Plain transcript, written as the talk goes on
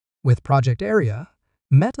With Project Aria,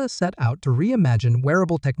 Meta set out to reimagine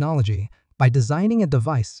wearable technology by designing a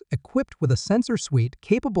device equipped with a sensor suite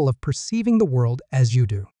capable of perceiving the world as you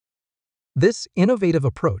do. This innovative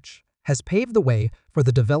approach has paved the way for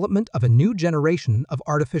the development of a new generation of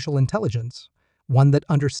artificial intelligence, one that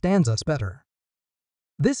understands us better.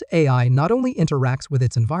 This AI not only interacts with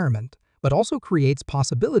its environment, but also creates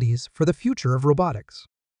possibilities for the future of robotics.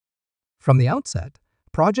 From the outset,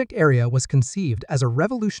 Project Aria was conceived as a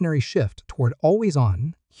revolutionary shift toward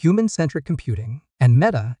always-on, human-centric computing, and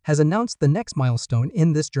Meta has announced the next milestone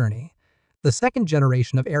in this journey, the second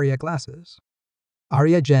generation of Aria glasses.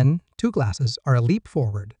 Aria Gen 2 glasses are a leap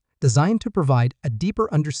forward, designed to provide a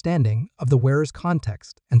deeper understanding of the wearer's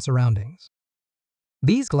context and surroundings.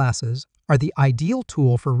 These glasses are the ideal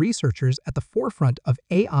tool for researchers at the forefront of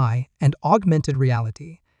AI and augmented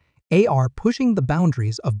reality, AR pushing the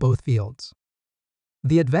boundaries of both fields.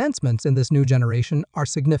 The advancements in this new generation are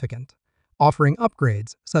significant, offering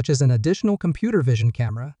upgrades such as an additional computer vision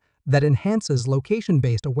camera that enhances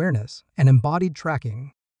location-based awareness and embodied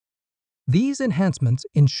tracking. These enhancements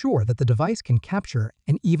ensure that the device can capture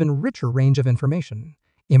an even richer range of information,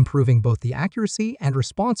 improving both the accuracy and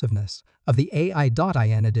responsiveness of the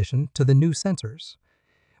AI.in addition to the new sensors.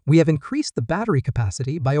 We have increased the battery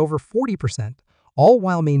capacity by over 40%, all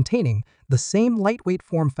while maintaining the same lightweight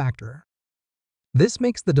form factor. This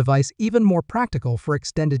makes the device even more practical for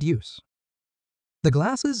extended use. The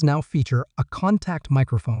glasses now feature a contact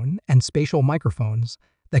microphone and spatial microphones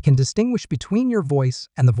that can distinguish between your voice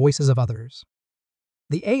and the voices of others.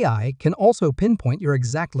 The AI can also pinpoint your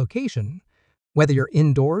exact location, whether you're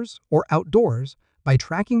indoors or outdoors, by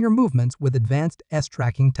tracking your movements with advanced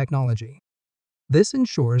S-tracking technology. This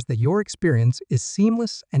ensures that your experience is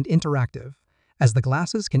seamless and interactive, as the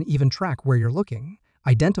glasses can even track where you're looking,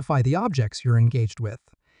 identify the objects you're engaged with,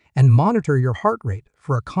 and monitor your heart rate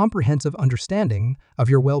for a comprehensive understanding of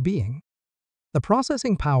your well-being. The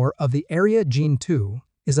processing power of the Aria Gen 2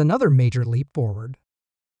 is another major leap forward.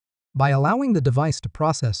 By allowing the device to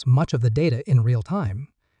process much of the data in real time,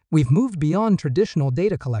 we've moved beyond traditional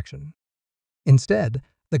data collection. Instead,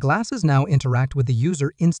 the glasses now interact with the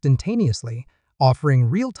user instantaneously, offering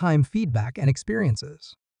real-time feedback and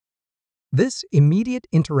experiences. This immediate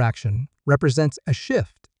interaction represents a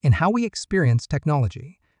shift in how we experience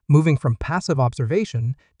technology, moving from passive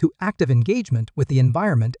observation to active engagement with the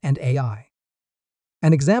environment and AI.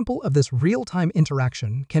 An example of this real-time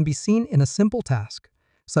interaction can be seen in a simple task,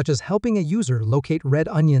 such as helping a user locate red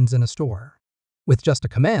onions in a store. With just a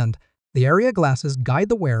command, the Aria glasses guide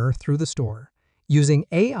the wearer through the store, using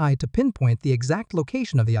AI to pinpoint the exact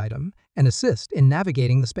location of the item and assist in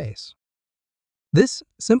navigating the space. This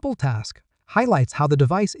simple task highlights how the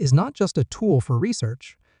device is not just a tool for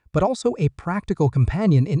research, but also a practical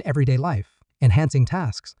companion in everyday life, enhancing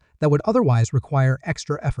tasks that would otherwise require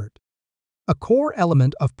extra effort. A core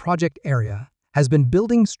element of Project Aria has been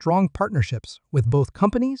building strong partnerships with both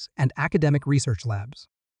companies and academic research labs.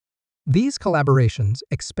 These collaborations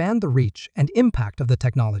expand the reach and impact of the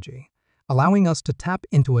technology, allowing us to tap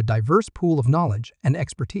into a diverse pool of knowledge and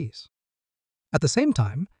expertise. At the same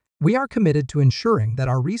time, we are committed to ensuring that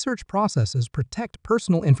our research processes protect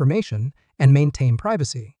personal information and maintain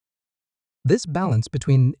privacy. This balance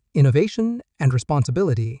between innovation and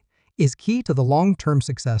responsibility is key to the long-term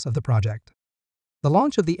success of the project. The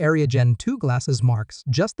launch of the Aria Gen 2 glasses marks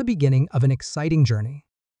just the beginning of an exciting journey.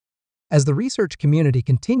 As the research community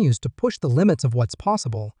continues to push the limits of what's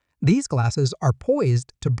possible, these glasses are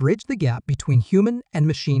poised to bridge the gap between human and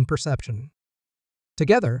machine perception.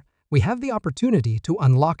 Together, we have the opportunity to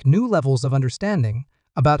unlock new levels of understanding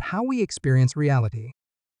about how we experience reality.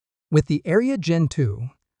 With the Aria Gen 2,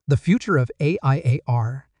 the future of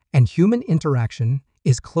AI/AR and human interaction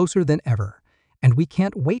is closer than ever, and we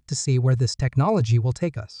can't wait to see where this technology will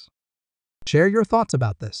take us. Share your thoughts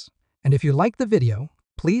about this, and if you like the video,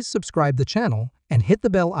 please subscribe the channel and hit the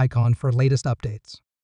bell icon for latest updates.